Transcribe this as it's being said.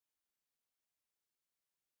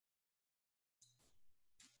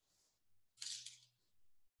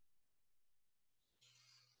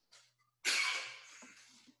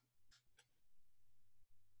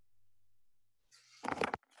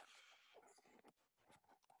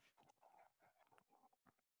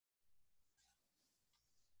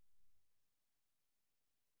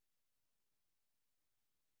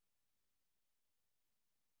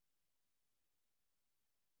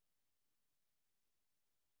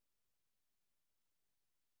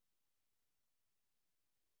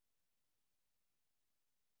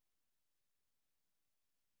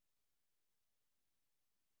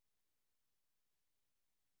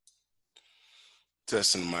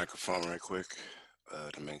Testing the microphone right quick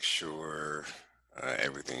to make sure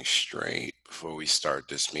everything's straight before we start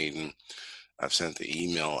this meeting. I've sent the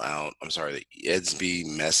email out, the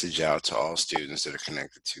EDSB message out to all students that are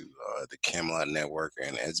connected to the Camelot Network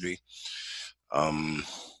and EDSB. Let's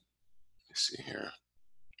see here.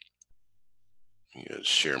 I'm going to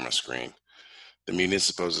share my screen. The meeting is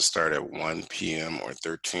supposed to start at 1 p.m. or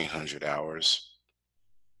 1300 hours.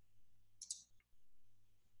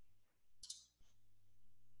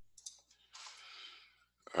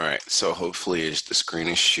 All right, so hopefully the screen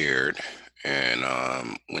is shared, and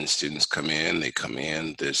when students come in, they come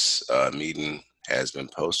in. This meeting has been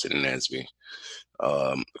posted in EDSB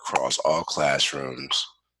across all classrooms.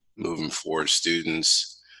 Moving forward,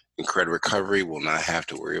 students in credit recovery will not have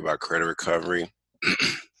to worry about credit recovery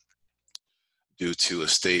due to a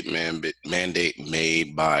state mandate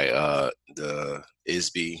made by the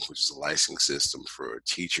ISB, which is a licensing system for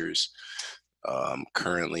teachers.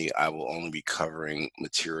 Currently, I will only be covering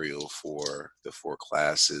material for the 4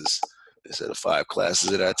 classes instead of 5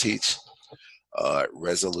 classes that I teach.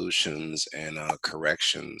 Resolutions and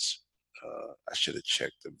corrections. I should have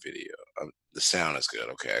checked the video. The sound is good.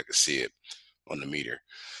 Okay, I can see it on the meter.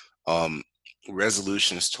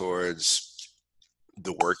 Resolutions towards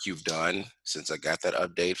the work you've done, since I got that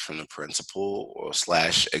update from the principal or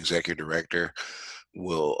 / executive director,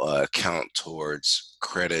 will count towards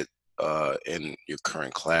credit in your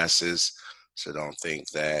current classes. So don't think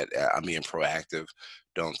that I'm being proactive.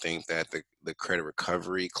 Don't think that the credit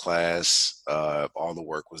recovery class, all the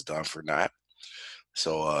work was done for naught.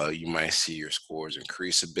 So you might see your scores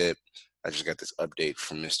increase a bit. I just got this update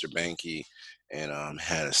from Mr. Banky and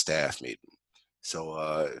had a staff meeting. So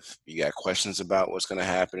if you got questions about what's going to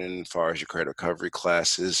happen as far as your credit recovery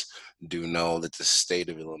classes, do know that the state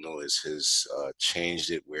of Illinois has changed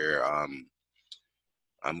it where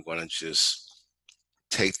I'm going to just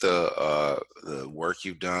take the work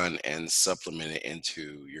you've done and supplement it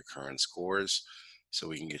into your current scores so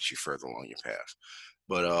we can get you further along your path.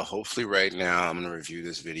 But hopefully right now, I'm going to review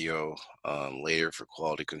this video later for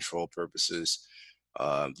quality control purposes.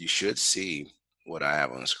 You should see what I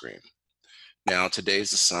have on the screen. Now,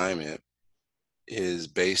 today's assignment is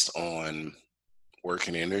based on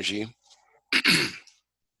working energy.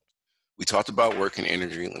 We talked about working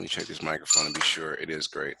energy. Let me check this microphone and be sure it is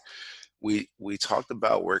great. We talked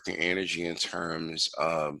about working energy in terms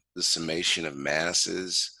of the summation of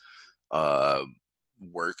masses.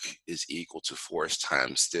 Work is equal to force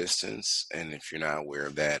times distance. And if you're not aware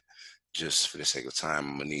of that, just for the sake of time,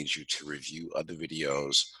 I'm gonna need you to review other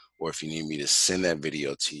videos, or if you need me to send that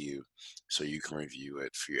video to you so you can review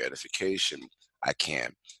it for your edification, I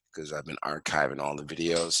can, because I've been archiving all the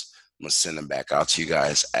videos. I'm gonna send them back out to you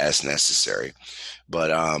guys as necessary. But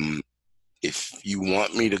if you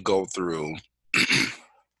want me to go through,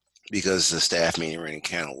 because the staff meeting ran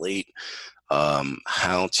kind of late,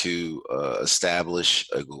 how to establish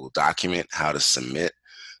a Google document, how to submit,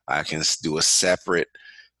 I can do a separate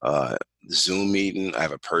Zoom meeting. I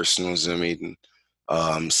have a personal Zoom meeting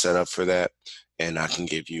set up for that, and I can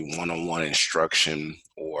give you one-on-one instruction,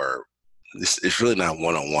 or it's really not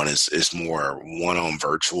one-on-one, it's more one-on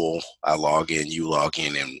virtual. I log in, you log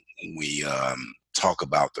in, and we talk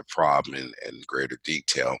about the problem in greater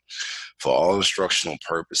detail. For all instructional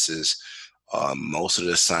purposes, most of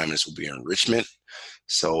the assignments will be enrichment.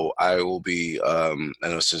 So I will be, I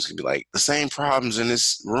know students can be like, the same problems in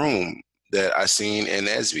this room that I seen in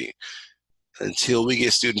EDSB. Until we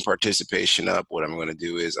get student participation up, what I'm going to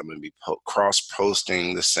do is I'm going to be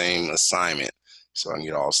cross-posting the same assignment so I can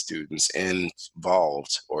get all students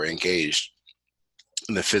involved or engaged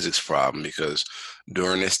in the physics problem, because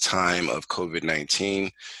during this time of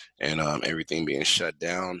COVID-19 and everything being shut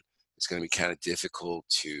down, it's going to be kind of difficult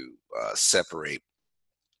to separate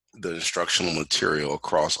the instructional material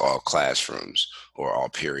across all classrooms or all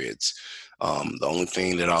periods. The only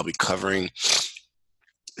thing that I'll be covering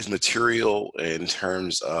is material in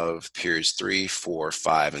terms of periods 3, 4,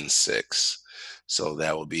 5, and 6. So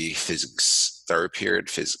that will be physics 3rd period,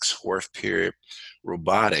 physics 4th period,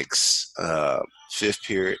 robotics 5th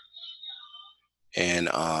period, and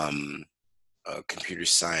computer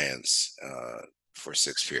science for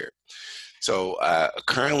 6th period. So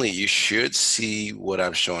currently you should see what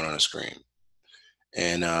I'm showing on the screen.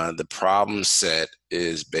 And the problem set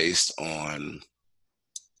is based on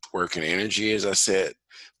working energy, as I said,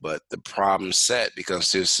 but the problem set, because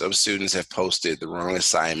some students have posted the wrong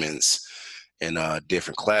assignments in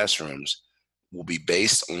different classrooms, will be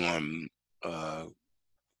based on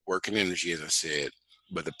working energy, as I said,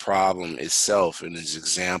 but the problem itself, in this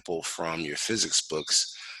example from your physics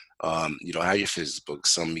books, You don't have your physics book,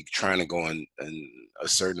 so I'm trying to go in a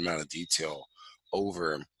certain amount of detail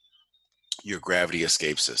over your gravity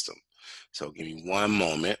escape system. So give me one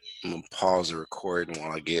moment. I'm gonna pause the recording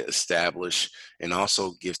while I get established and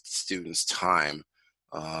also give students time.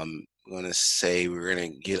 I'm gonna say we're gonna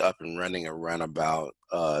get up and running around about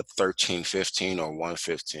 13:15 or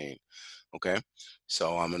 1:15. Okay,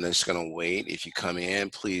 so I'm just gonna wait. If you come in,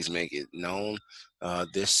 please make it known.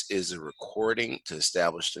 This is a recording to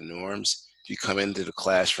establish the norms. If you come into the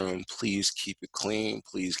classroom, please keep it clean.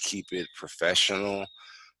 Please keep it professional.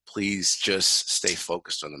 Please just stay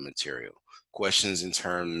focused on the material. Questions in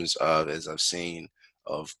terms of, as I've seen,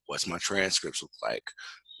 of what's my transcripts look like,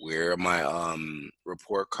 where are my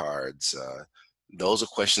report cards. Those are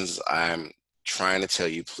questions I'm trying to tell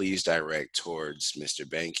you, please direct towards Mr.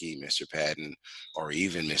 Banky, Mr. Patton, or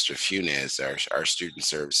even Mr. Funes, our student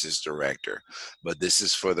services director. But this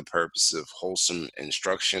is for the purpose of wholesome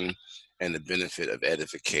instruction and the benefit of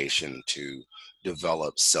edification to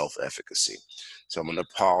develop self-efficacy. So I'm going to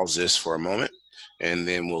pause this for a moment and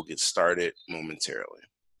then we'll get started momentarily.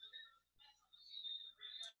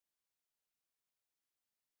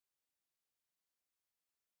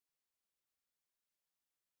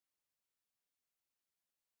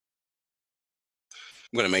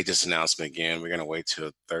 I'm going to make this announcement again. We're going to wait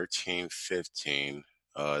till 13:15.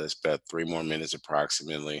 It's about 3 more minutes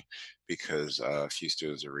approximately because a few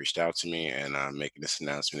students have reached out to me, and I'm making this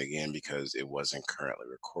announcement again because it wasn't currently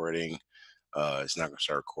recording. It's not going to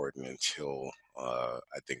start recording until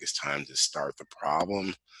I think it's time to start the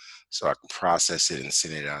problem so I can process it and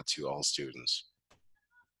send it out to all students.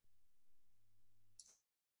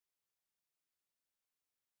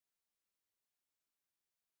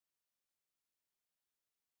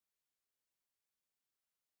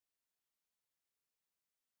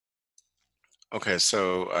 Okay,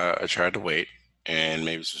 so I tried to wait, and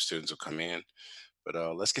maybe some students will come in.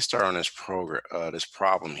 But let's get started on this program, this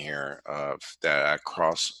problem here that I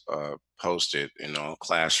cross posted in all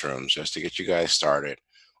classrooms just to get you guys started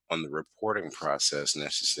on the reporting process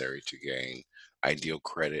necessary to gain ideal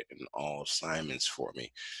credit in all assignments for me.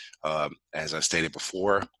 As I stated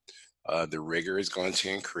before, the rigor is going to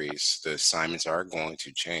increase. The assignments are going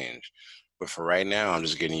to change. But for right now, I'm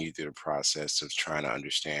just getting you through the process of trying to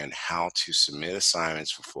understand how to submit assignments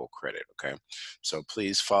for full credit, okay? So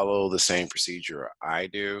please follow the same procedure I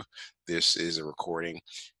do. This is a recording,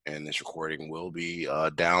 and this recording will be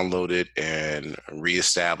downloaded and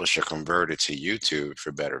reestablished or converted to YouTube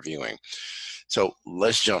for better viewing. So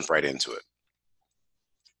let's jump right into it.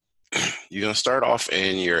 You're gonna start off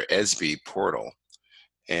in your SB portal.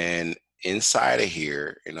 And inside of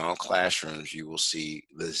here, in all classrooms, you will see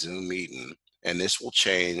the Zoom meeting. And this will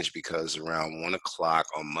change because around 1 o'clock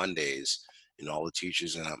on Mondays, and all the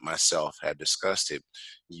teachers and myself have discussed it,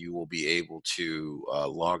 you will be able to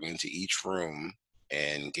log into each room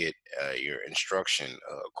and get your instruction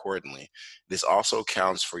accordingly. This also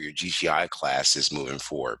counts for your GGI classes moving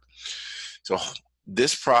forward. So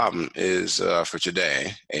this problem is for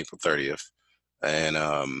today, April 30th. And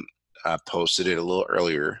I posted it a little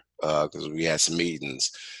earlier because we had some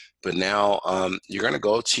meetings. But now you're going to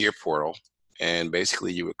go to your portal, and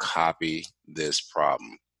basically you would copy this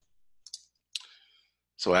problem.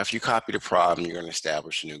 So after you copy the problem, you're going to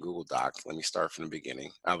establish a new Google Doc. Let me start from the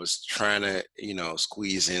beginning. I was trying to,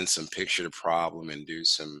 squeeze in some picture the problem and do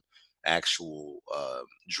some actual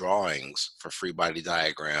drawings for free body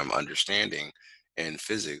diagram understanding in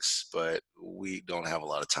physics, but we don't have a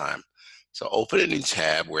lot of time. So open a new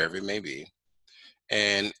tab, wherever it may be,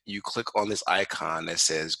 and you click on this icon that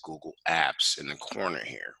says Google Apps in the corner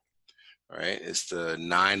here. All right, it's the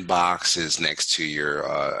 9 boxes next to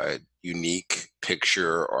your unique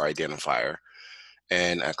picture or identifier,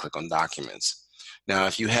 and I click on Documents. Now,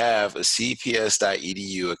 if you have a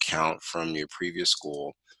cps.edu account from your previous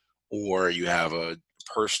school, or you have a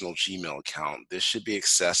personal Gmail account, this should be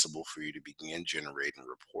accessible for you to begin generating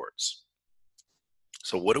reports.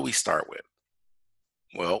 So what do we start with?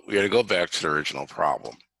 Well, we got to go back to the original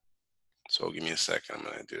problem. So give me a second. I'm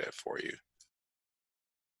going to do that for you.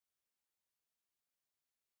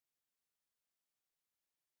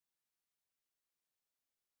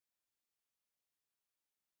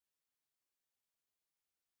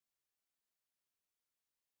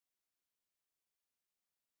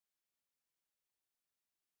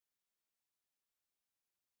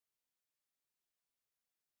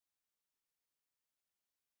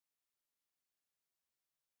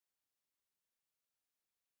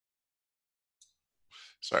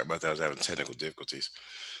 Sorry about that. I was having technical difficulties.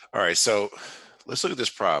 All right, so let's look at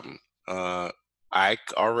this problem. I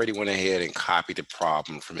already went ahead and copied the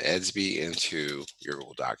problem from Edsby into your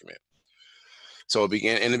Google document. So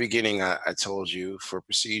in the beginning, I told you for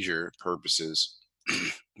procedure purposes,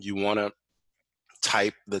 you want to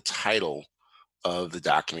type the title of the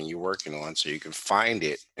document you're working on so you can find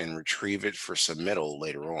it and retrieve it for submittal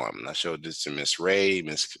later on. I showed this to Miss Ray,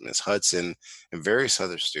 Miss Hudson, and various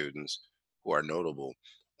other students who are notable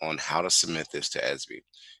on how to submit this to ESB.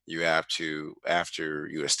 You have to, after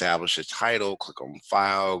you establish a title, click on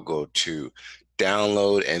File, go to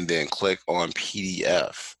Download, and then click on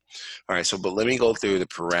PDF. All right, so but let me go through the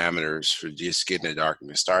parameters for just getting the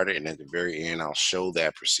document started, and at the very end, I'll show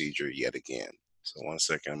that procedure yet again. So 1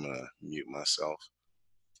 second, I'm gonna mute myself.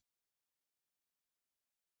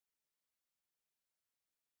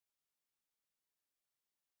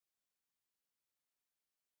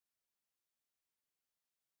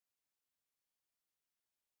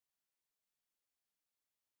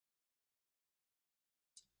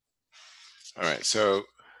 All right, so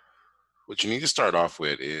what you need to start off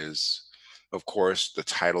with is, of course, the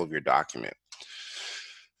title of your document.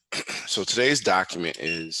 So today's document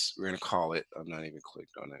is, we're gonna call it, I'm not even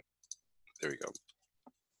clicked on it. There we go.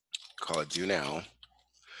 Call it Due Now.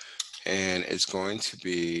 And it's going to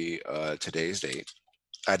be today's date.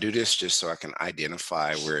 I do this just so I can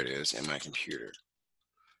identify where it is in my computer.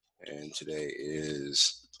 And today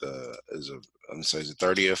is so it's the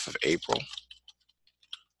 30th of April,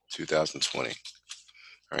 2020.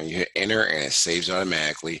 All right, you hit enter and it saves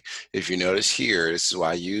automatically. If you notice here, this is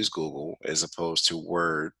why I use Google as opposed to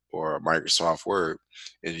Word or Microsoft Word,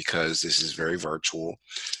 is because this is very virtual.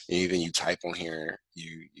 Anything you type on here,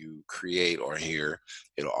 you create or here,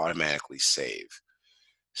 it'll automatically save.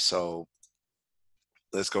 So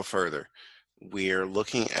let's go further. We're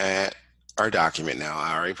looking at our document now.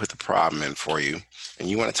 I already put the problem in for you, and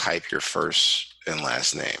you want to type your first and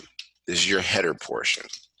last name. This is your header portion.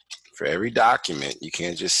 For every document, you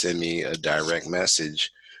can't just send me a direct message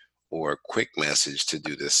or a quick message to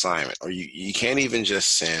do the assignment. Or you can't even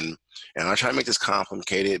just send, and I'm trying to make this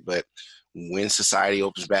complicated, but when society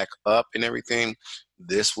opens back up and everything,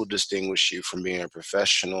 this will distinguish you from being a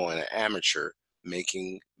professional and an amateur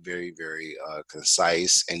making very, very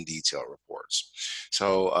concise and detailed reports.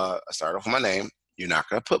 So I start off with my name. You're not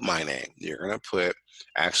going to put my name. You're going to put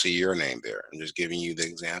actually your name there. I'm just giving you the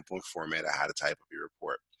example and format of how to type up your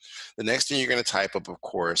report. The next thing you're going to type up, of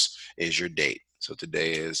course, is your date. So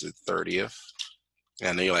today is the 30th.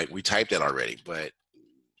 And then you're like, we typed that already, but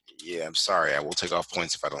yeah, I'm sorry. I will take off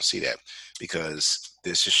points if I don't see that because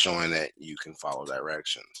this is showing that you can follow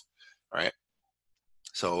directions, right?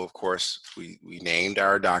 So of course, we named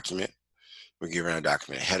our document. We're giving our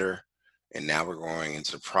document a header, and now we're going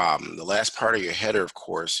into the problem. The last part of your header, of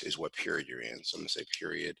course, is what period you're in. So I'm gonna say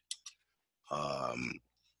period on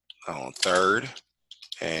third,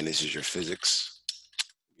 and this is your physics.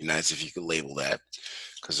 Be nice if you could label that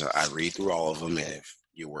because I read through all of them, and if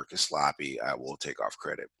your work is sloppy, I will take off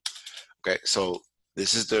credit. Okay, so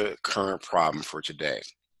this is the current problem for today.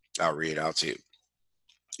 I'll read it out to you.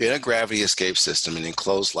 In a gravity escape system, an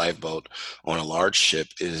enclosed lifeboat on a large ship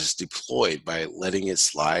is deployed by letting it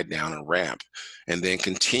slide down a ramp and then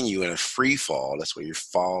continue in a free fall. That's where you're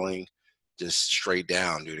falling just straight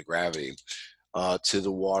down due to gravity to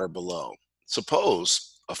the water below.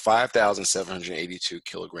 Suppose a 5,782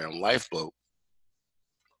 kilogram lifeboat,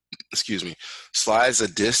 excuse me, slides a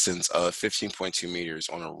distance of 15.2 meters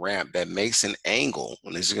on a ramp that makes an angle,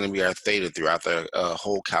 and this is going to be our theta throughout the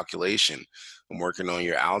whole calculation. I'm working on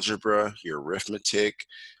your algebra, your arithmetic,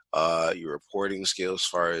 your reporting skills as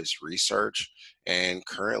far as research, and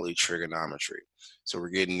currently trigonometry. So we're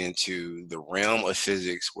getting into the realm of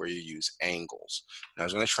physics where you use angles. Now I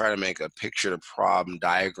was going to try to make a picture the problem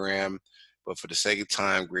diagram, but for the sake of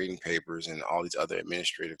time, grading papers and all these other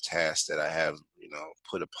administrative tasks that I have,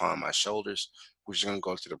 put upon my shoulders, we're just going to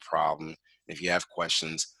go through the problem. If you have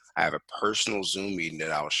questions, I have a personal Zoom meeting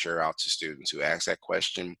that I will share out to students who ask that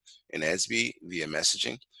question in ESB via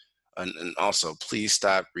messaging. And also, please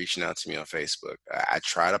stop reaching out to me on Facebook. I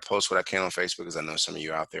try to post what I can on Facebook because I know some of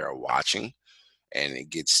you out there are watching and it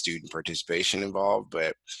gets student participation involved,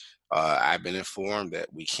 but I've been informed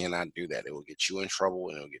that we cannot do that. It will get you in trouble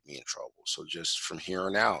and it will get me in trouble. So just from here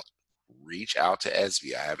on out, reach out to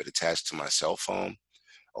ESB. I have it attached to my cell phone.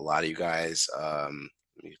 A lot of you guys, let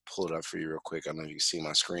me pull it up for you real quick. I don't know if you can see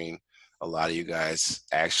my screen. A lot of you guys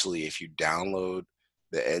actually, if you download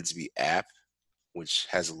the ESB app, which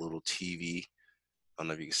has a little TV, I don't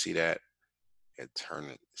know if you can see that. Turn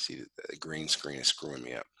it, see the green screen is screwing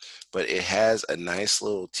me up, but it has a nice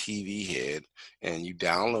little TV head, and you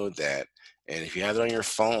download that, and if you have it on your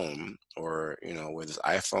phone or with this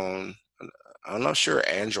iPhone, I'm not sure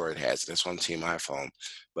Android has it. That's on Team iPhone,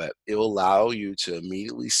 but it will allow you to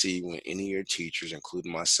immediately see when any of your teachers,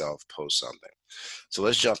 including myself, post something. So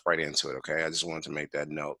let's jump right into it, okay? I just wanted to make that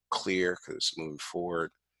note clear because moving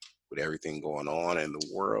forward with everything going on in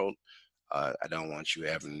the world, I don't want you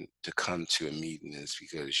having to come to a meeting is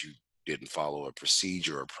because you didn't follow a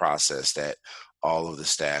procedure or process that all of the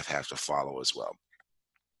staff have to follow as well.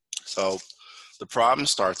 So the problem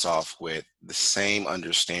starts off with the same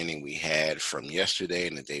understanding we had from yesterday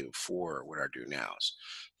and the day before with our do nows.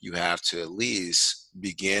 You have to at least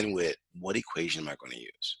begin with what equation am I going to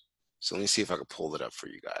use? So let me see if I can pull it up for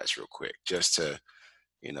you guys real quick, just to,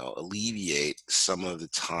 alleviate some of the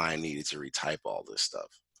time needed to retype all this stuff.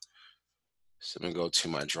 So I'm gonna go to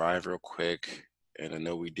my drive real quick. And I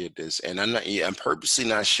know we did this, and I'm purposely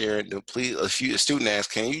not sharing. Please, a student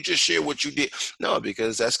asked, "Can you just share what you did?" No,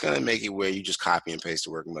 because that's gonna make it where you just copy and paste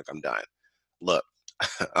the work and like I'm done. Look,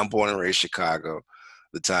 I'm born and raised Chicago.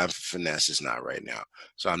 The time for finesse is not right now.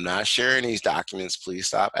 So I'm not sharing these documents. Please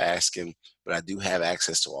stop asking. But I do have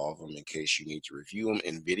access to all of them in case you need to review them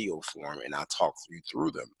in video form, and I'll talk you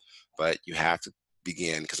through them. But you have to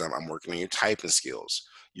begin because I'm working on your typing skills,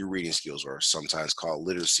 your reading skills, or sometimes called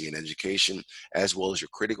literacy and education, as well as your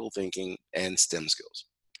critical thinking and STEM skills.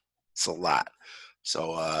 It's a lot.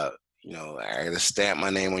 So, I got to stamp my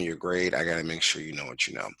name on your grade. I got to make sure you know what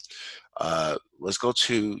you know. Let's go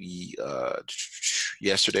to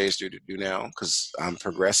yesterday's do now because I'm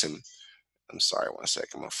progressing. I'm sorry, one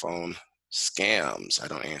second. My phone scams. I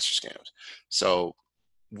don't answer scams. So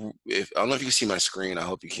if I don't know if you can see my screen, I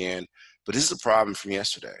hope you can. But this is a problem from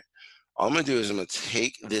yesterday. All I'm gonna do is I'm gonna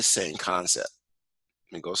take this same concept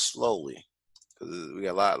and go slowly because we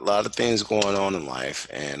got a lot of things going on in life,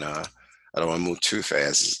 and I don't want to move too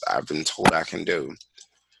fast. As I've been told I can do.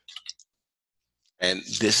 And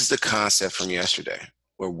this is the concept from yesterday,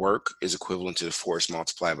 where work is equivalent to the force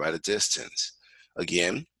multiplied by the distance.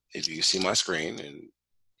 Again, if you see my screen, and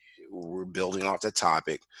we're building off the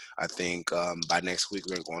topic, I think by next week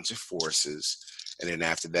we're going to go into forces. And then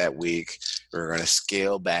after that week, we're going to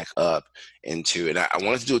scale back up into, and I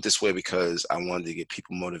wanted to do it this way because I wanted to get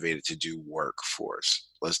people motivated to do work for us.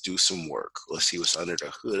 Let's do some work. Let's see what's under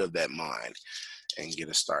the hood of that mind and get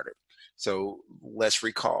us started. So let's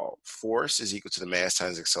recall, force is equal to the mass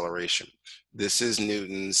times acceleration. This is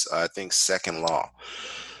Newton's, I think, second law.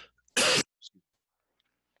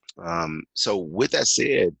 So with that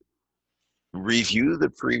said, review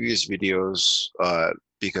the previous videos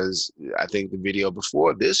because I think the video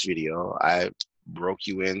before this video, I broke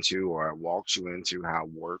you into or I walked you into how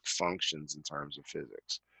work functions in terms of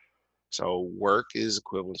physics. So work is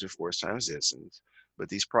equivalent to force times distance, but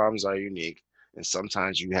these problems are unique. And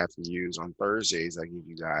sometimes you have to use on Thursdays, I give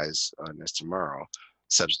you guys, that's tomorrow,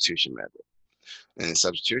 substitution method. And in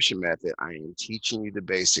substitution method, I am teaching you the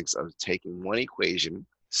basics of taking one equation,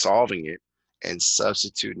 solving it, and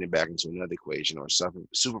substituting it back into another equation or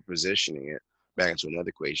superpositioning it back into another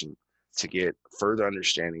equation to get further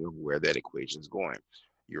understanding of where that equation is going.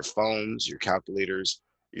 Your phones, your calculators,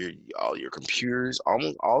 all your computers,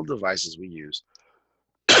 almost all devices we use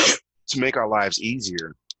to make our lives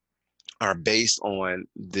easier are based on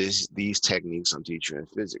these techniques I'm teaching in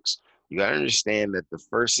physics. You got to understand that the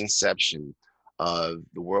first inception of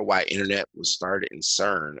the worldwide internet was started in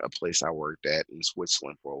CERN, a place I worked at in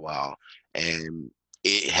Switzerland for a while, and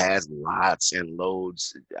it has lots and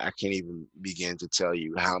loads. I can't even begin to tell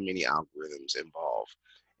you how many algorithms involved.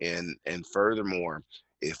 And furthermore,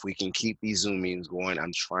 if we can keep these Zoom meetings going,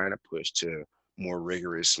 I'm trying to push to more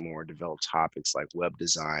rigorous, more developed topics like web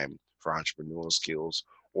design for entrepreneurial skills,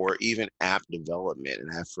 or even app development. And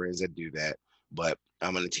I have friends that do that. But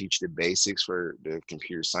I'm going to teach the basics for the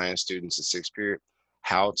computer science students in sixth period,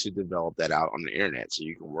 how to develop that out on the internet so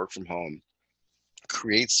you can work from home,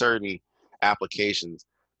 create certain applications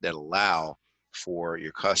that allow for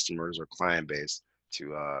your customers or client base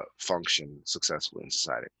to function successfully in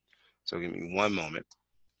society. So give me one moment.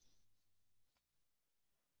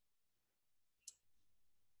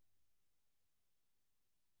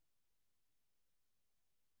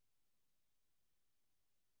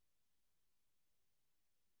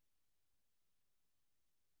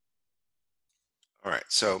 All right,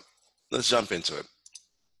 so let's jump into it.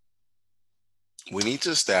 We need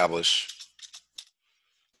to establish,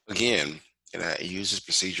 again, and I use this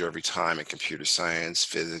procedure every time in computer science,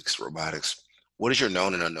 physics, robotics. What is your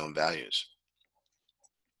known and unknown values?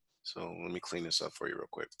 So let me clean this up for you real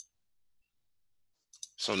quick.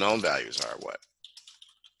 So known values are what?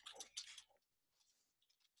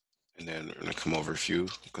 And then we're going to come over a few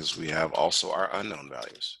because we have also our unknown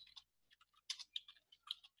values.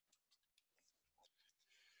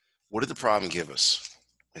 What did the problem give us?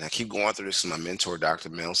 And I keep going through this with my mentor, Dr.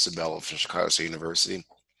 Mel Sabello from Chicago State University.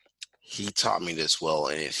 He taught me this well,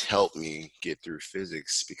 and it helped me get through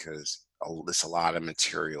physics because it's a lot of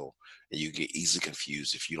material and you get easily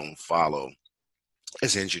confused if you don't follow,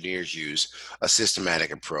 as engineers use, a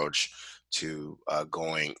systematic approach to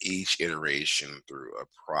going each iteration through a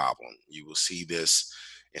problem. You will see this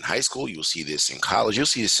in high school, you'll see this in college, you'll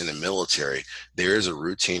see this in the military. There is a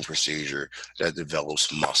routine procedure that develops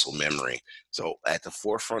muscle memory. So at the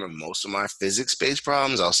forefront of most of my physics-based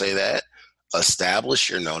problems, I'll say that, establish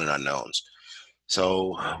your known and unknowns.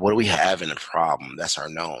 So what do we have in a problem? That's our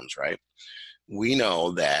knowns, right? We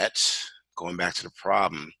know that, going back to the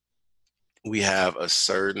problem, we have a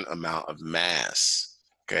certain amount of mass.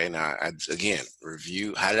 Okay, now again,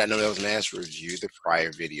 review. How did I know that was mass? Review the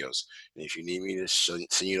prior videos. And if you need me to send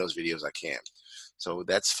you those videos, I can. So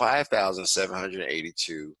that's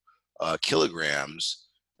 5,782 kilograms,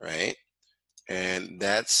 right? And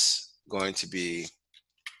that's going to be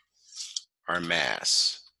our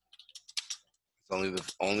mass. It's only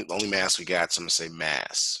the only mass we got, so I'm gonna say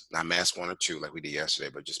mass. Not mass 1 or 2 like we did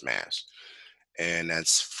yesterday, but just mass. And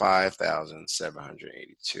that's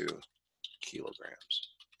 5,782 kilograms.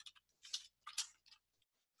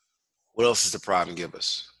 What else does the problem give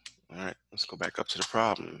us? All right, let's go back up to the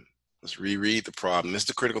problem. Let's reread the problem. This is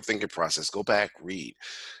the critical thinking process. Go back, read.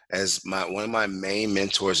 As one of my main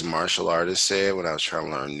mentors, martial artists, said when I was trying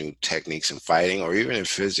to learn new techniques in fighting, or even in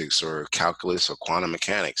physics or calculus or quantum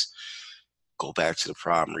mechanics, go back to the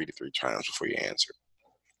problem, read it 3 times before you answer.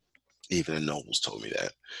 Even the nobles told me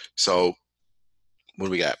that. So what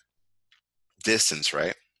do we got? Distance,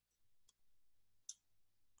 right?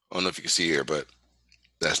 I don't know if you can see here, but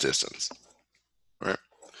that's distance, right?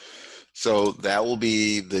 So that will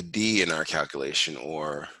be the D in our calculation,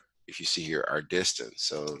 or if you see here, our distance.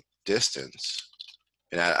 So distance,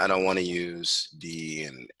 and I don't want to use D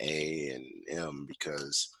and A and M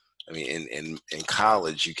because, I mean, in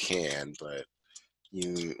college you can, but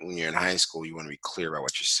when you're in high school, you want to be clear about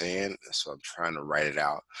what you're saying. So I'm trying to write it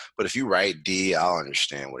out. But if you write D, I'll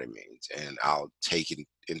understand what it means, and I'll take it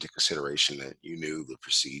into consideration that you knew the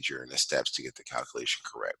procedure and the steps to get the calculation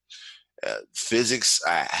correct. Physics,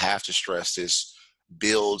 I have to stress this,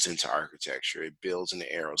 builds into architecture. It builds into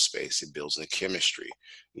aerospace. It builds into chemistry.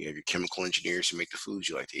 You have your chemical engineers who make the foods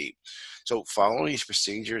you like to eat. So following these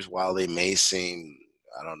procedures, while they may seem,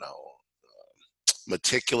 I don't know,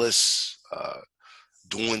 meticulous,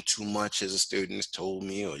 doing too much as a student has told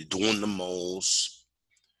me, or doing the most.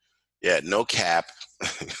 Yeah, no cap. I'm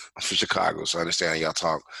from Chicago, so I understand how y'all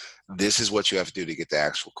talk. This is what you have to do to get the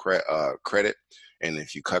actual credit. And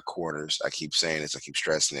if you cut corners, I keep saying this, I keep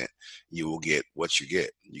stressing it, you will get what you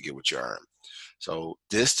get. You get what you earn. So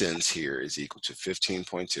distance here is equal to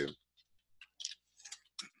 15.2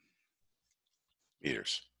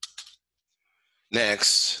 meters.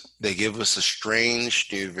 Next, they give us a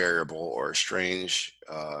strange new variable, or a strange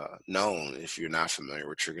known if you're not familiar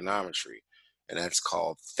with trigonometry, and that's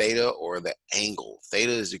called theta, or the angle.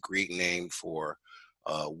 Theta is the Greek name for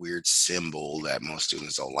a weird symbol that most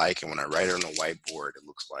students don't like, and when I write it on the whiteboard, it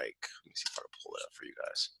looks like, let me see if I can pull it up for you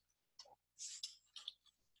guys.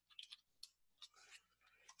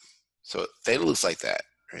 So theta looks like that.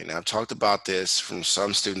 Right now, I've talked about this from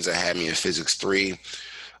some students that had me in physics 3.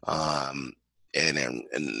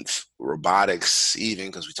 And robotics, even,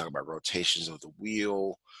 because we talk about rotations of the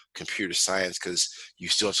wheel, computer science, because you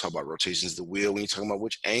still talk about rotations of the wheel when you're talking about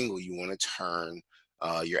which angle you want to turn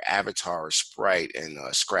your avatar or sprite and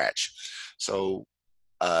scratch. So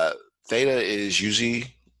theta is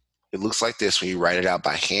usually, it looks like this when you write it out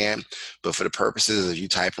by hand, but for the purposes of you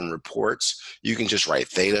typing reports, you can just write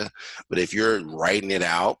theta. But if you're writing it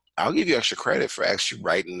out, I'll give you extra credit for actually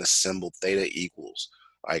writing the symbol theta equals,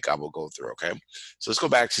 like I will go through, okay? So let's go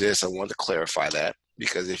back to this. I want to clarify that,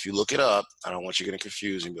 because if you look it up, I don't want you getting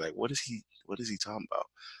confused and be like, what is he talking about?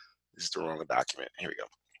 This is the wrong document. Here we go.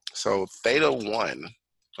 So theta 1,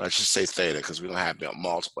 let's just say theta because we don't have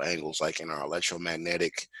multiple angles like in our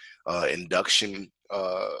electromagnetic induction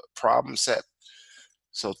problem set.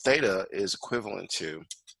 So theta is equivalent to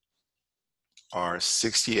our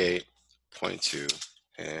 68.2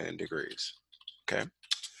 degrees, okay?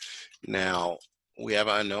 Now, we have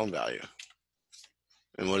an unknown value.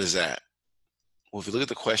 And what is that? Well, if you look at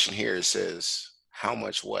the question here, it says, how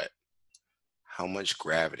much what? How much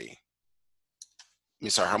gravity?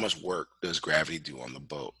 How much work does gravity do on the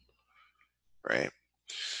boat, right?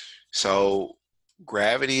 So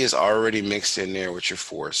gravity is already mixed in there with your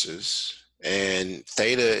forces, and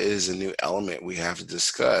theta is a new element we have to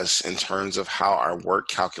discuss in terms of how our work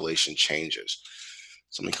calculation changes.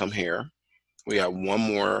 So let me come here. we have one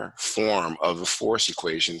more form of the force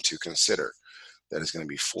equation to consider. That is going to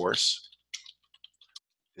be force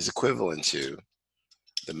is equivalent to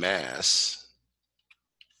the mass,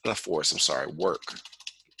 not force, I'm sorry, work.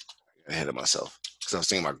 Ahead of myself because I was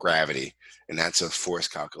thinking about gravity, and that's a force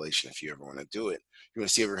calculation if you ever want to do it. You want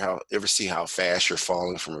to see ever see how fast you're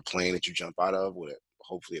falling from a plane that you jump out of with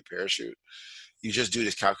hopefully a parachute. You just do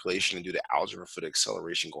this calculation and do the algebra for the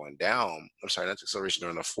acceleration going down. I'm sorry, not the acceleration,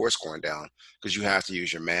 no, the force going down, because you have to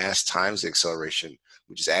use your mass times the acceleration,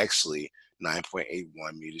 which is actually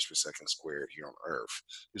 9.81 meters per second squared here on Earth.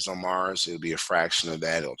 Because on Mars, it'll be a fraction of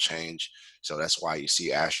that, it'll change. So that's why you see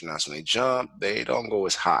astronauts when they jump, they don't go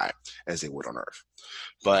as high as they would on Earth.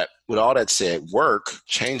 But with all that said, work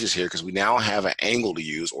changes here because we now have an angle to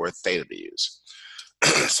use or a theta to use.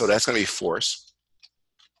 So that's going to be force.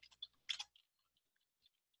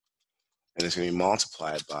 And it's going to be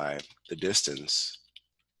multiplied by the distance,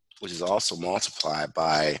 which is also multiplied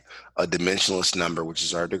by a dimensionless number, which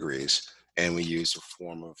is our degrees. And we use a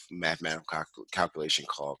form of mathematical calculation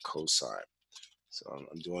called cosine. So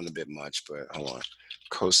I'm doing a bit much, but hold on.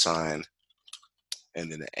 Cosine and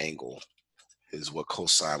then the angle is what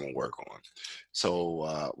cosine will work on.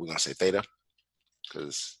 So we're going to say theta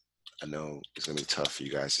because I know it's going to be tough for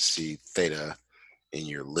you guys to see theta in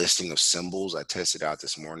your listing of symbols. I tested out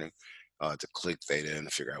this morning to click theta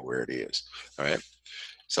and figure out where it is. All right.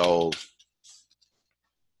 So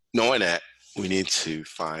knowing that, we need to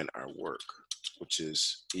find our work, which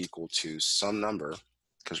is equal to some number.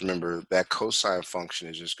 Because remember, that cosine function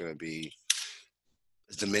is just going to be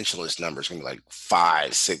a dimensionless number. It's going to be like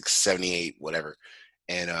 5, 6, 78, whatever.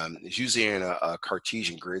 And it's usually in a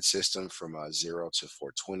Cartesian grid system from 0 to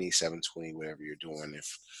 420, 720, whatever you're doing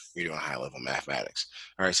if you're doing high level mathematics.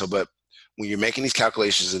 All right, so but when you're making these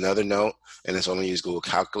calculations, another note, and it's only use Google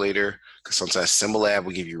Calculator, because sometimes Symbolab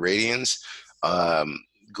will give you radians.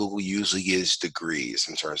 Google usually gives degrees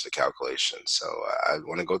in terms of calculation. So I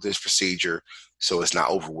want to go through this procedure so it's not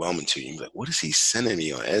overwhelming to you. You're like, what is he sending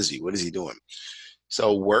me on ESVI? What is he doing?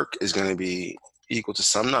 So work is going to be equal to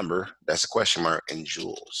some number, that's a question mark, in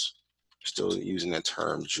joules. Still using that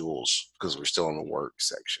term joules because we're still in the work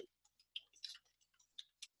section.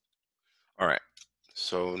 All right,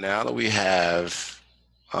 so now that we have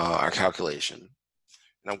our calculation,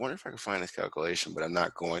 and I wonder if I can find this calculation, but I'm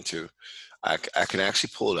not going to. I can actually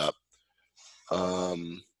pull it up.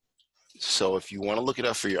 So if you want to look it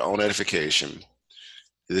up for your own edification,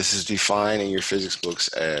 this is defined in your physics books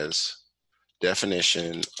as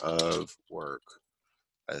definition of work,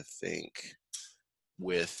 I think,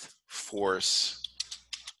 with force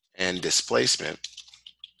and displacement.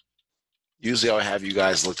 Usually I'll have you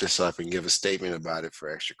guys look this up and give a statement about it for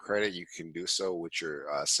extra credit. You can do so with your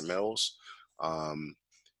submittals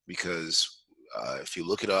because if you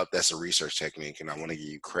look it up, that's a research technique, and I want to give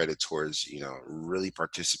you credit towards, really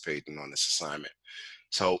participating on this assignment.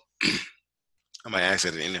 So I might ask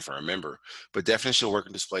at the end if I remember, but definition of work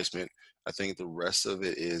and displacement, I think the rest of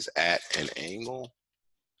it is at an angle.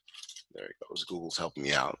 There it goes. Google's helping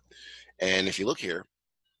me out. And if you look here,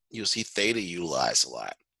 you'll see theta utilized a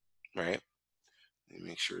lot, right? Let me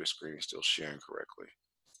make sure the screen is still sharing correctly.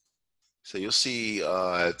 So you'll see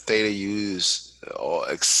theta used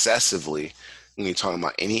excessively when you're talking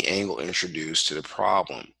about any angle introduced to the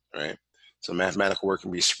problem, right? So mathematical work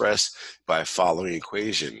can be expressed by following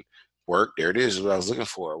equation. Work, there it is, what I was looking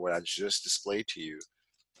for, what I just displayed to you.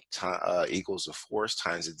 Equals the force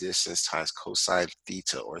times the distance times cosine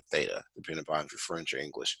theta or theta, depending upon if you're French or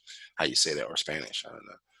English, how you say that, or Spanish. I don't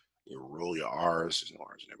know. You roll your R's, there's no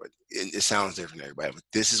R's in there, but it sounds different to everybody. But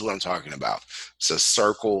this is what I'm talking about. It's a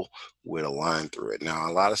circle with a line through it. Now,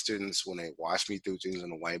 a lot of students, when they watch me do things on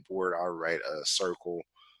the whiteboard, I'll write a circle.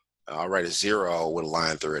 I'll write a 0 with a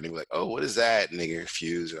line through it, and they'll be like, "Oh, what is that?" And they get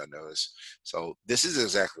confused, and I notice. So this is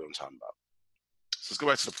exactly what I'm talking about. So let's go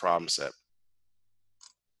back to the problem set.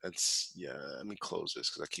 Let me close this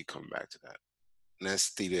because I keep coming back to that. And that's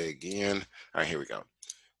theta again. All right, here we go.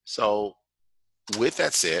 So with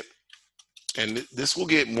that said, and this will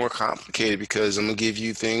get more complicated because I'm gonna give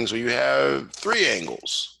you things where you have 3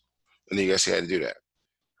 angles. And then you guys see how to do that,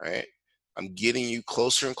 right? I'm getting you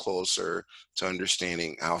closer and closer to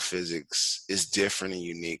understanding how physics is different and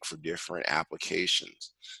unique for different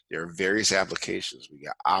applications. There are various applications. We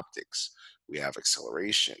got optics, we have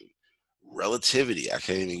acceleration, relativity. I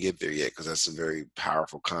can't even get there yet because that's a very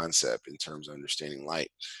powerful concept in terms of understanding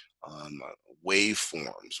light.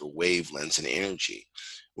 Waveforms or wavelengths and energy.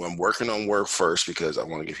 Well, I'm working on work first because I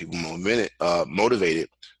want to get people motivated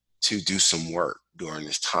to do some work during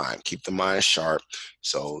this time. Keep the mind sharp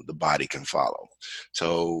so the body can follow.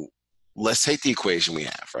 So let's take the equation we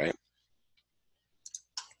have, right?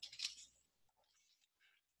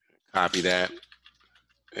 Copy that,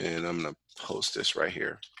 and I'm gonna post this right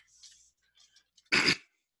here. I'm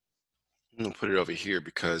gonna put it over here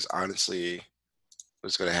because honestly,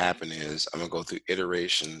 what's gonna happen is I'm gonna go through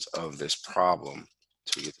iterations of this problem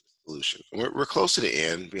to get to the solution. And we're close to the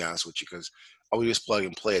end, to be honest with you, because all we do is plug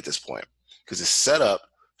and play at this point, because it's set up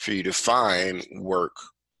for you to find work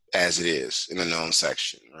as it is in a known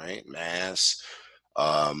section, right? Mass,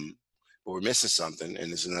 but we're missing something, and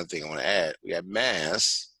there's another thing I want to add. We have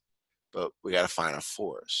mass, but we got to find a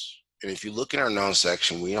force. And if you look in our known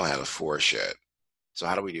section, we don't have a force yet. So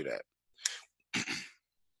how do we do that?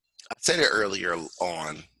 I said it earlier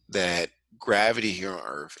on that gravity here on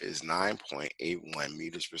Earth is 9.81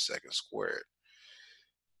 meters per second squared.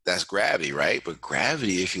 That's gravity, right? But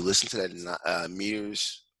gravity, if you listen to that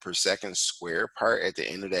meters per second square part at the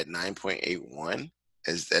end of that 9.81,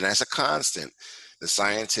 and that's a constant. The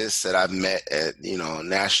scientists that I've met at,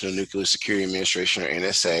 National Nuclear Security Administration, or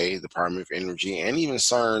NSA, Department of Energy, and even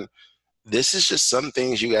CERN, this is just some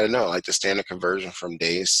things you got to know, like the standard conversion from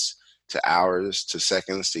days to hours to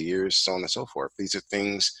seconds to years, so on and so forth. These are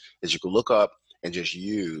things that you can look up and just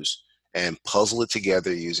use and puzzle it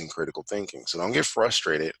together using critical thinking. So don't get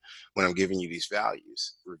frustrated when I'm giving you these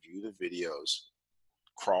values. Review the videos,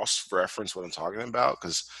 cross-reference what I'm talking about,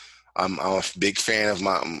 because I'm a big fan of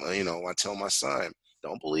I tell my son,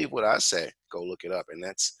 don't believe what I say, go look it up. And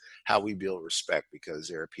that's how we build respect, because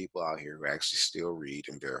there are people out here who actually still read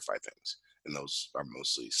and verify things, and those are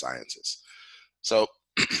mostly scientists. So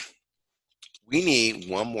we need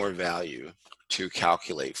one more value to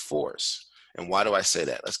calculate force. And why do I say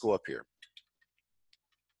that? Let's go up here.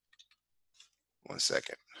 1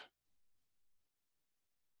 second.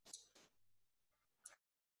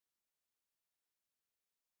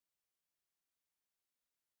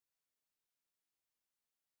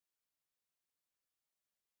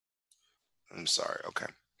 I'm sorry. Okay.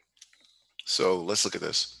 So let's look at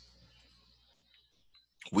this.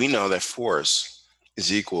 We know that force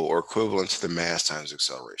is equal or equivalent to the mass times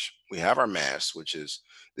acceleration. We have our mass, which is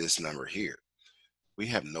this number here. We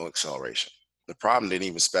have no acceleration. The problem didn't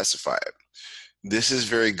even specify it. This is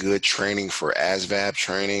very good training for ASVAB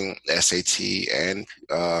training, SAT, and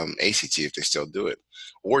ACT if they still do it,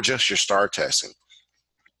 or just your STAR testing.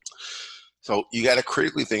 So you got to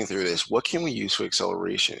critically think through this. What can we use for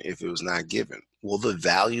acceleration if it was not given? Well, the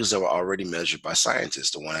values that were already measured by scientists,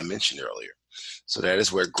 the one I mentioned earlier. So that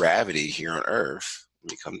is where gravity here on Earth,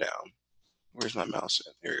 let me come down. Where's my mouse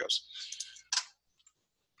at? Here it goes.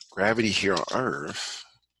 Gravity here on Earth,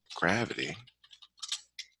 gravity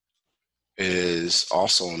is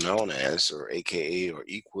also known as, or AKA, or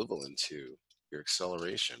equivalent to your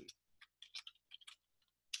acceleration,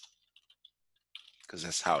 because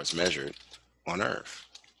that's how it's measured on Earth.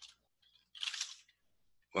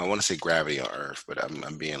 Well, I want to say gravity on Earth, but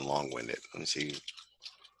I'm being long-winded. Let me see.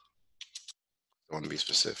 I want to be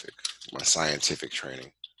specific. My scientific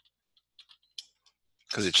training,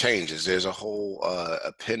 because it changes. There's a whole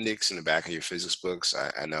appendix in the back of your physics books.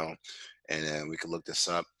 I know, and we can look this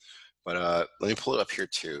up. But let me pull it up here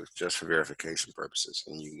too, just for verification purposes.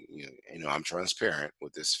 And I'm transparent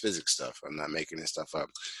with this physics stuff. I'm not making this stuff up.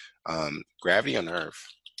 Gravity on Earth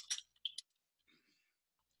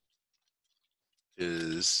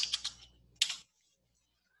is,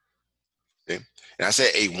 see? And I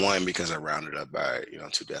said A1 because I rounded up by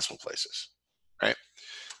 2 decimal places, right?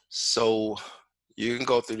 So you can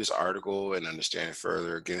go through this article and understand it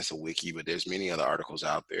further. Again, it's a wiki, but there's many other articles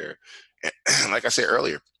out there. And like I said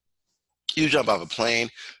earlier, you jump off a plane,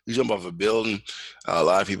 you jump off a building. A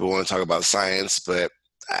lot of people want to talk about science, but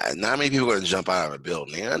not many people are going to jump out of a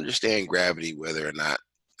building. They understand gravity, whether or not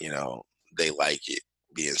they like it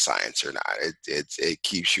being science or not. It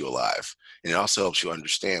keeps you alive, and it also helps you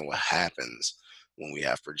understand what happens when we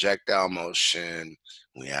have projectile motion,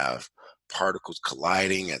 we have particles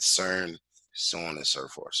colliding at CERN, so on and so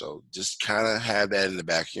forth. So just kind of have that in the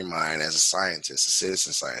back of your mind as a scientist, a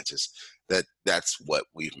citizen scientist, that's what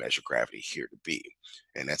we've measured gravity here to be.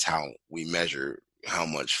 And that's how we measure how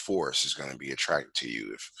much force is going to be attracted to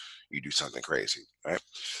you if you do something crazy, right?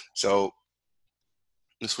 So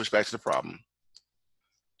let's switch back to the problem.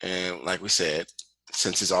 And like we said,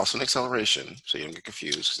 since it's also an acceleration, so you don't get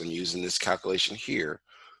confused, because I'm using this calculation here,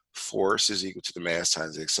 force is equal to the mass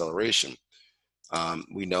times the acceleration.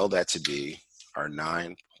 We know that to be our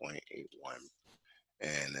 9.81,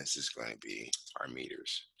 and this is going to be our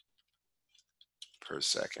meters per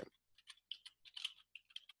second.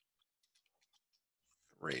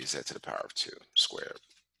 Raise that to the power of 2 squared,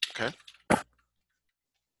 okay?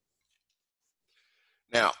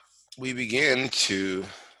 Now, we begin to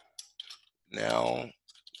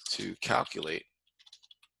calculate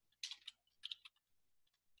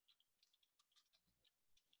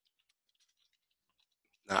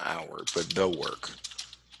not our work, but the work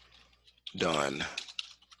done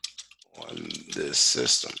on this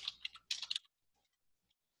system.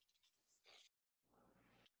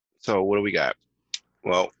 So what do we got?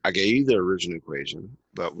 Well, I gave you the original equation,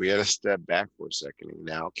 but we had to step back for a second and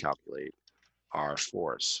now calculate our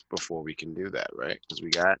force before we can do that, right? Because we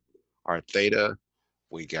got our theta,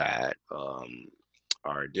 we got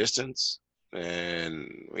our distance, and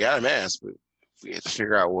we got a mass, but we have to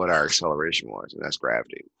figure out what our acceleration was, and that's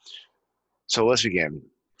gravity. So let's begin.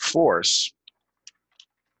 Force,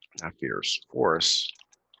 not force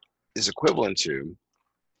is equivalent to,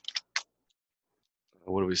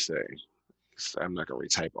 what do we say? I'm not going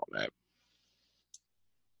to retype all that.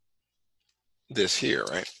 This here,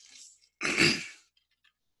 right?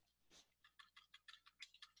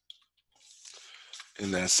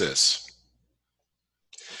 And that's this.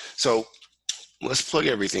 So let's plug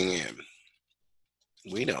everything in.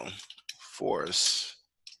 We know force,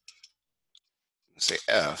 say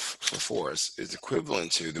F for force, is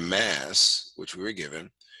equivalent to the mass, which we were given,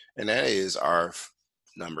 and that is our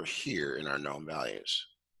number here in our known values.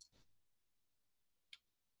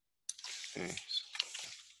 Okay.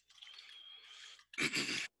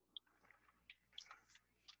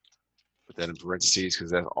 Put that in parentheses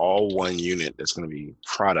because that's all one unit that's going to be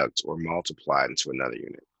product or multiplied into another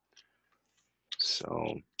unit.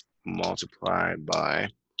 So multiplied by,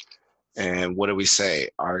 and what do we say?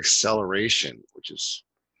 Our acceleration, which is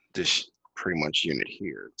this pretty much unit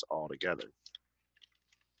here, it's all together.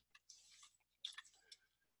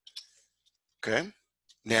 Okay.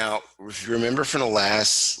 Now, if you remember from the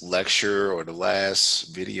last lecture or the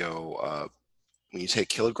last video, when you take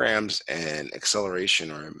kilograms and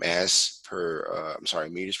acceleration or mass per,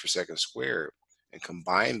 meters per second squared and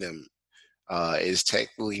combine them, is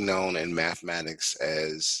technically known in mathematics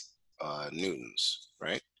as newtons,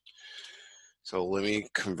 right? So let me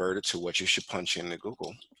convert it to what you should punch into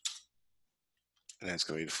Google. And that's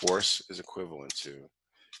going to be the force is equivalent to,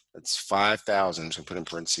 that's 5,000, I'm going to put in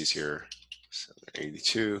parentheses here,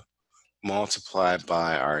 782 multiplied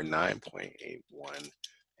by our 9.81,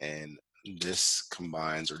 and this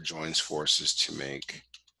combines or joins forces to make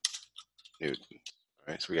Newton. All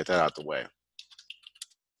right, so we get that out the way.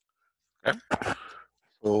 Okay,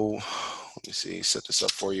 so let me see, set this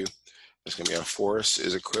up for you. It's going to be our force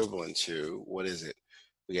is equivalent to, what is it?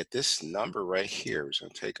 We get this number right here. We're just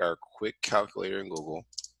going to take our quick calculator in Google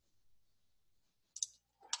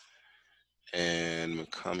and we'll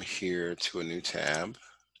come here to a new tab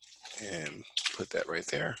and put that right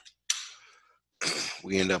there.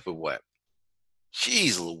 We end up with what?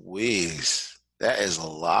 Jeez Louise, that is a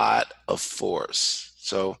lot of force.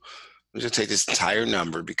 So I'm just gonna take this entire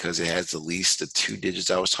number because it has at least the 2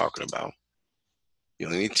 digits I was talking about. You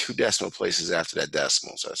only need 2 decimal places after that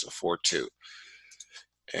decimal, so that's a 4-2.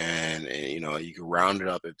 And you know, you can round it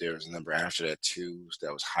up if there's a number after that 2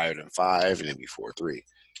 that was higher than 5, and it'd be 4-3.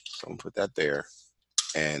 So I'm gonna put that there,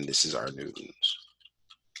 and this is our newtons.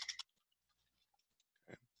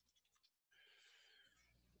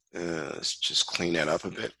 Let's just clean that up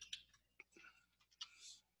a bit.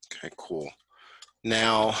 Okay, cool.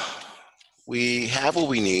 Now, we have what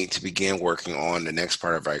we need to begin working on the next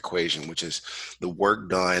part of our equation, which is the work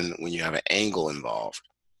done when you have an angle involved.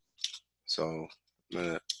 So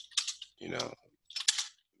I'm gonna,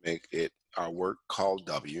 make it our work called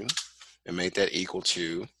W and make that equal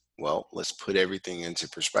to, well, let's put everything into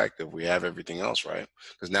perspective. We have everything else, right?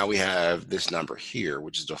 Because now we have this number here,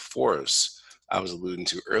 which is the force I was alluding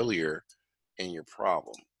to earlier in your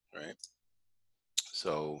problem, right?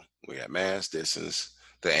 So we got mass, distance,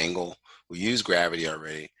 the angle. We used gravity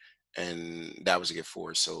already, and that was a good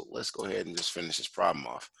force. So let's go ahead and just finish this problem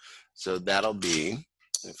off. So that'll be,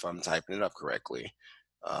 if I'm typing it up correctly,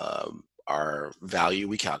 our value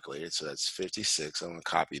we calculated. So that's 56. I'm going to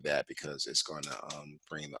copy that because it's going to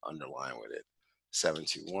bring the underline with it.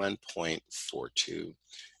 721.42.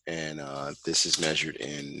 And this is measured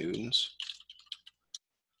in newtons.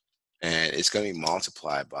 And it's going to be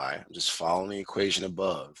multiplied by, I'm just following the equation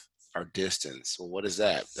above, our distance. Well, what is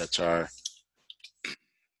that? That's our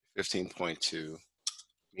 15.2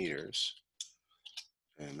 meters.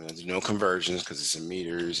 And there's no conversions because it's in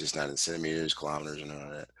meters, it's not in centimeters, kilometers, and all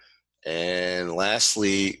that. And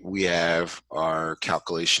lastly, we have our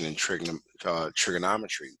calculation in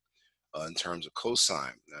trigonometry in terms of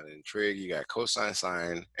cosine. Now in trig, you got cosine,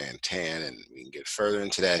 sine, and tan, and we can get further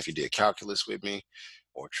into that if you did calculus with me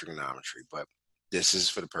or trigonometry. But this is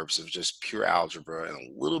for the purpose of just pure algebra and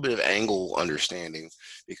a little bit of angle understanding,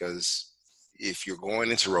 because if you're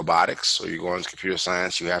going into robotics or you're going into computer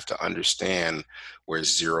science, you have to understand where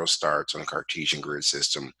 0 starts on a Cartesian grid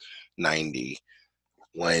system, 90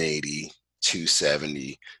 180,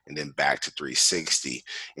 270, and then back to 360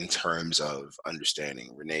 in terms of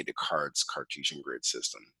understanding Rene Descartes' Cartesian grid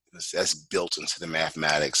system. That's built into the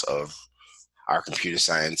mathematics of our computer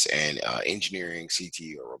science and engineering,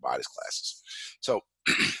 CT, or robotics classes. So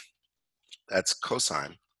that's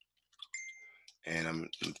cosine. And I'm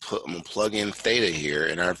gonna plug in theta here,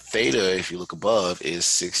 and our theta, if you look above, is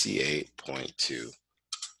 68.2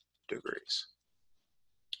 degrees.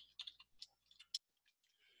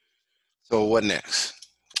 So what next?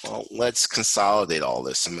 Well, let's consolidate all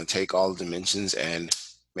this. I'm gonna take all the dimensions and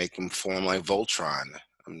make them form like Voltron.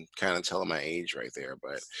 I'm kind of telling my age right there,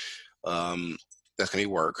 but that's gonna be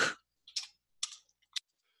work.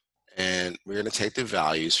 And we're gonna take the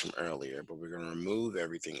values from earlier, but we're gonna remove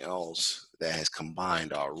everything else that has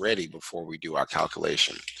combined already before we do our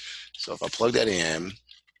calculation. So if I plug that in,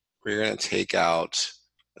 we're going to take out,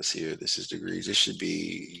 let's see here, this is degrees. This should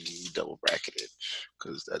be double bracketed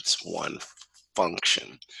because that's one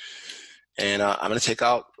function. And I'm going to take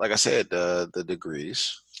out, like I said, the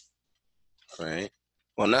degrees, right?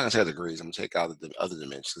 Well, I'm not going to take out the degrees. I'm going to take out the other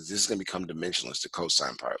dimensions because this is going to become dimensionless, the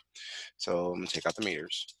cosine part. So I'm going to take out the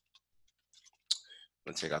meters.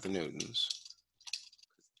 I'm going to take out the newtons.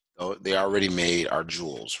 Oh, they already made our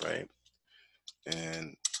joules, right?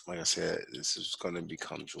 And like I said, this is going to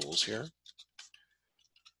become joules here.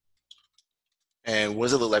 And what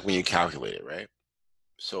does it look like when you calculate it, right?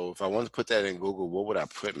 So if I want to put that in Google, what would I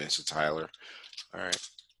put, Mr. Tyler? All right.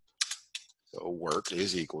 So work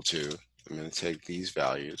is equal to, I'm going to take these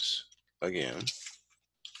values again.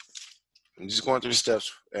 I'm just going through the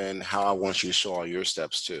steps and how I want you to show all your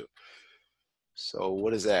steps too. So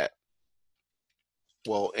what is that?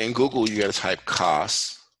 Well, in Google, you got to type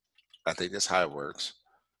costs. I think that's how it works.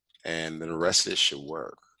 And then the rest of it should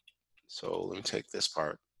work. So let me take this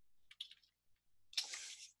part.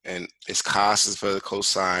 And its cost is for the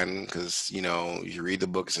cosine because, you know, you read the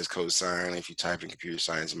book, it says cosine. If you type in computer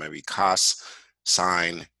science, it might be cos,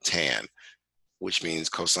 sine, tan, which means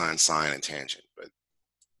cosine, sine, and tangent. But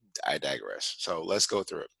I digress. So let's go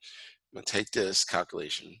through it. I'm going to take this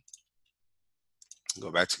calculation, go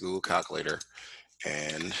back to Google Calculator,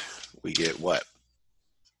 and we get what?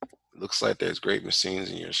 It looks like there's great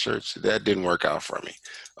machines in your search. That didn't work out for me.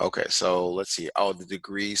 Okay, so let's see. Oh, the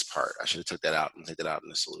degrees part. I should have took that out and take that out in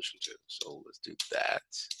the solution too. So let's do that.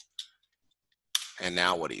 And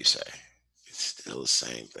now what do you say? It's still the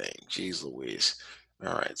same thing. Jeez Louise.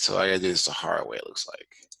 All right, so I gotta do this the hard way, it looks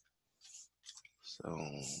like. So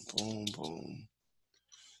boom, boom.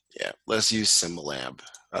 Yeah, let's use Symbolab.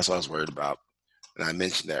 That's what I was worried about. And I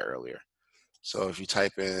mentioned that earlier. So if you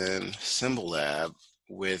type in Symbolab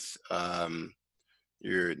with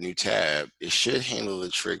your new tab, it should handle the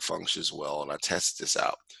trig functions well. And I tested this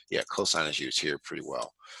out. Yeah, cosine is used here pretty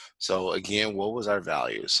well. So again, what was our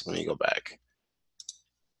values? Let me go back.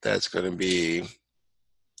 That's going to be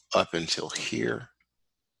up until here.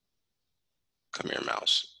 Come here,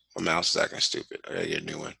 mouse. My mouse is acting stupid. I gotta get a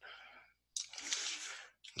new one.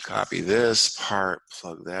 Copy this part,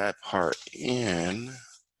 plug that part in,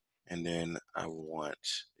 and then I want,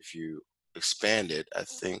 if you expand it, I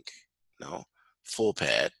think, no, full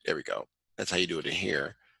pad, there we go. That's how you do it in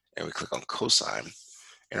here. And we click on cosine.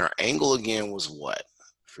 And our angle again was what?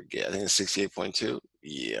 Forget, I think it's 68.2.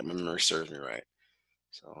 Yeah, my memory serves me right.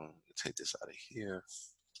 So take this out of here.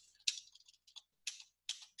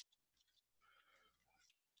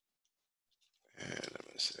 And I'm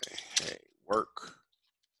gonna say, hey, work.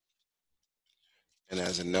 And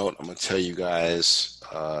as a note, I'm gonna tell you guys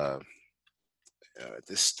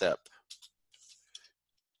this step.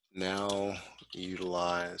 Now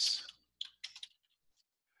utilize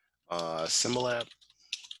Symbolab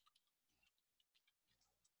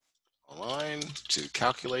online to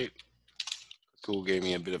calculate. Google gave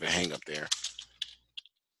me a bit of a hang up there.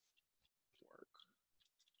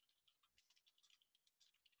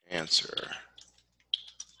 Answer.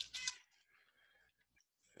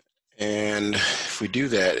 And if we do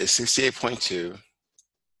that, it's 68.2.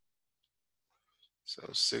 So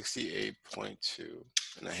 68.2.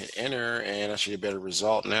 And I hit enter, and I should get a better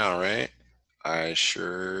result now, right? I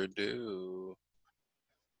sure do.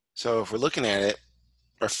 So if we're looking at it,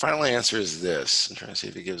 our final answer is this. I'm trying to see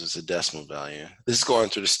if it gives us a decimal value. This is going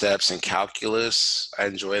through the steps in calculus. I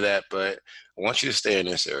enjoy that, but I want you to stay in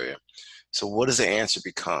this area. So what does the answer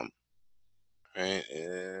become? Right?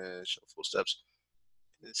 Show full steps.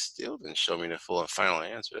 It still didn't show me the full and final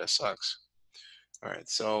answer. That sucks. All right,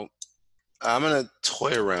 so I'm gonna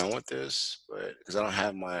toy around with this, but because I don't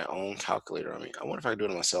have my own calculator on me. I wonder if I can do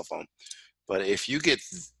it on my cell phone. But if you get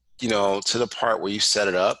you know, to the part where you set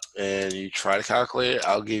it up and you try to calculate it,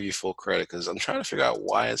 I'll give you full credit because I'm trying to figure out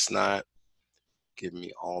why it's not giving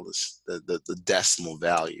me all this, the decimal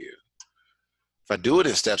value. If I do it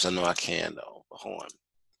in steps, I know I can though. But hold on,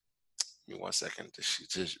 give me 1 second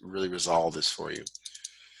to really resolve this for you.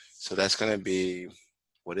 So that's going to be,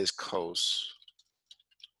 what is cos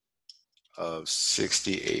of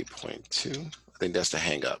 68.2? I think that's the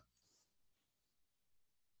hang up.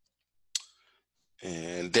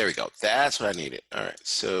 And there we go. That's what I needed. All right.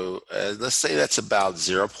 So let's say that's about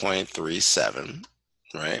 0.37,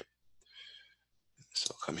 right?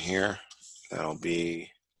 So come here. That'll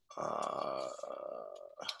be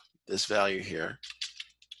this value here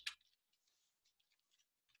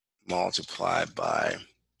multiplied by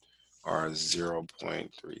our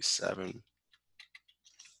 0.37. I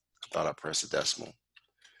thought I pressed a decimal.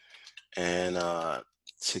 And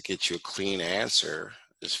to get you a clean answer,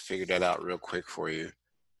 just figure that out real quick for you.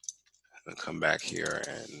 And come back here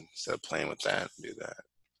and instead of playing with that, do that.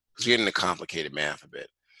 Because we're getting into complicated math a bit.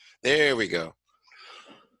 There we go.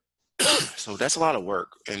 So that's a lot of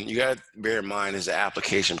work. And you got to bear in mind is the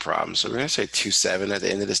application problem. So we're going to say 27 at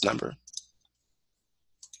the end of this number.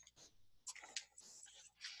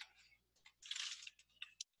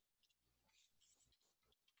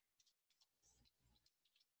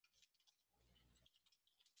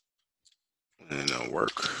 And then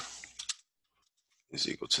work is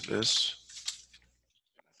equal to this.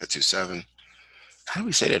 At 27. How do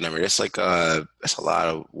we say that number? That's like that's a lot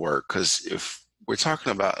of work because if we're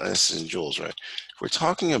talking about this is in joules, right? If we're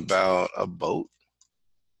talking about a boat,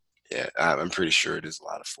 yeah, I'm pretty sure it is a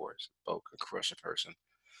lot of force. A boat could crush a person.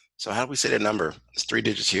 So how do we say that number? It's 3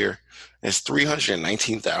 digits here. It's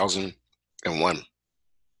 319,001.27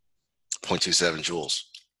 joules.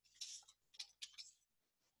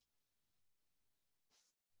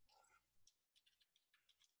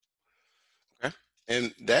 Okay,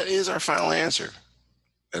 and that is our final answer.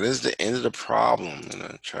 That is the end of the problem. I'm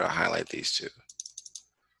gonna try to highlight these two,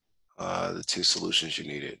 the two solutions you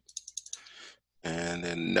needed. And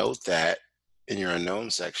then note that in your unknown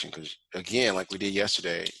section, because again, like we did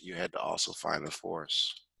yesterday, you had to also find the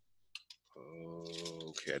force.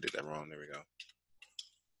 Okay, I did that wrong. There we go.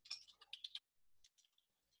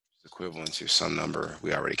 It's equivalent to some number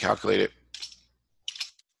we already calculated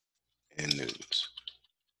in newtons.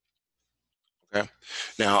 Okay.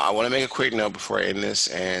 Now I want to make a quick note before I end this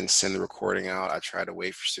and send the recording out. I tried to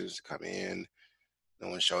wait for students to come in. No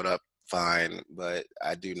one showed up. Fine, but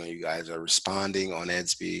I do know you guys are responding on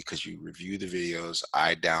Edsby because you review the videos.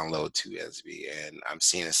 I download to Edsby, and I'm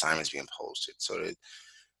seeing assignments being posted. So that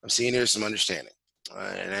I'm seeing there's some understanding,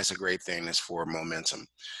 and that's a great thing. That's for momentum.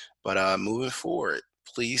 But moving forward,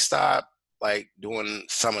 please stop like doing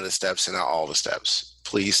some of the steps and not all the steps.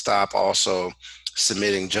 Please stop also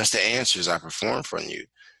submitting just the answers I perform from you.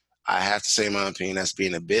 I have to say my opinion, that's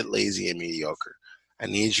being a bit lazy and mediocre. I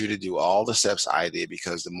need you to do all the steps I did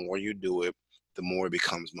because the more you do it, the more it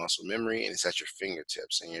becomes muscle memory and it's at your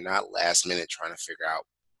fingertips. And you're not last minute trying to figure out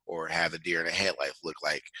or have the deer in the headlight look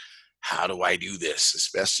like, how do I do this?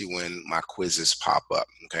 Especially when my quizzes pop up,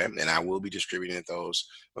 okay? And I will be distributing those.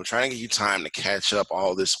 I'm trying to give you time to catch up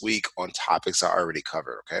all this week on topics I already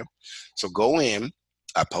covered, okay? So go in.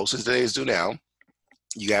 I posted today's due now.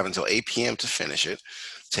 You have until 8 p.m. to finish it.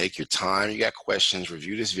 Take your time. You got questions,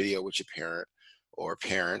 review this video with your parent or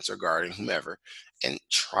parents or guardian, whomever, and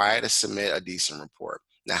try to submit a decent report.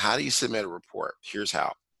 Now, how do you submit a report? Here's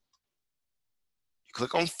how. You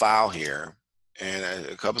click on File here, and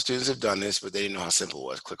a couple students have done this, but they didn't know how simple it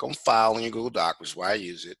was. Click on File in your Google Doc, which is why I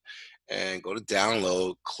use it, and go to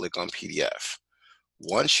Download, click on PDF.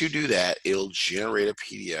 Once you do that, it'll generate a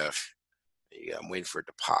PDF. Yeah, I'm waiting for it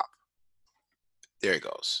to pop. There it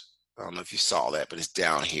goes. I don't know if you saw that, but it's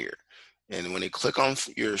down here. And when you click on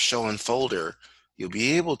your show in folder, you'll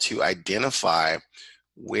be able to identify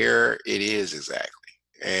where it is exactly.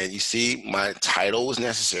 And you see my title was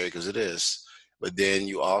necessary because it is, but then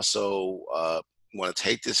you also want to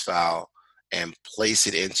take this file and place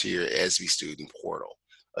it into your Esby student portal.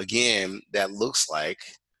 Again, that looks like,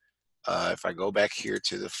 if I go back here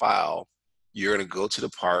to the file, you're going to go to the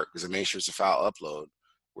part, because it makes sure it's a file upload,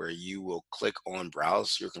 where you will click on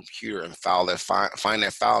browse your computer and find that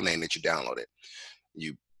file name that you downloaded.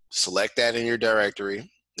 You select that in your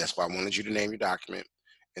directory. That's why I wanted you to name your document.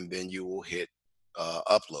 And then you will hit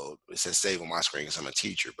upload. It says save on my screen because I'm a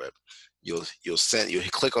teacher, but you'll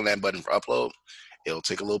click on that button for upload. It'll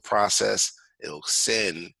take a little process. It'll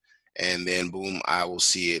send, and then boom, I will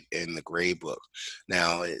see it in the grade book.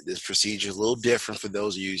 Now, this procedure is a little different for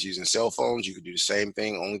those of you using cell phones. You can do the same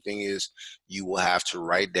thing. Only thing is you will have to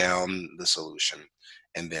write down the solution.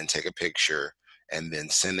 and then take a picture and then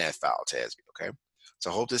send that file to Esme, okay? So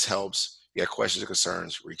I hope this helps. If you got questions or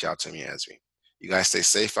concerns, reach out to me, Esme. You guys stay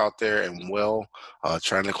safe out there and well.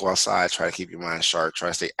 Try to go outside. Try to keep your mind sharp. Try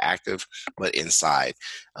to stay active, but inside.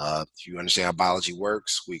 If you understand how biology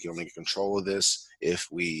works, we can only get control of this if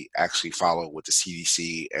we actually follow what the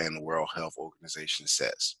CDC and the World Health Organization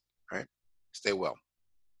says. All right? Stay well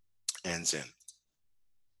and Zen.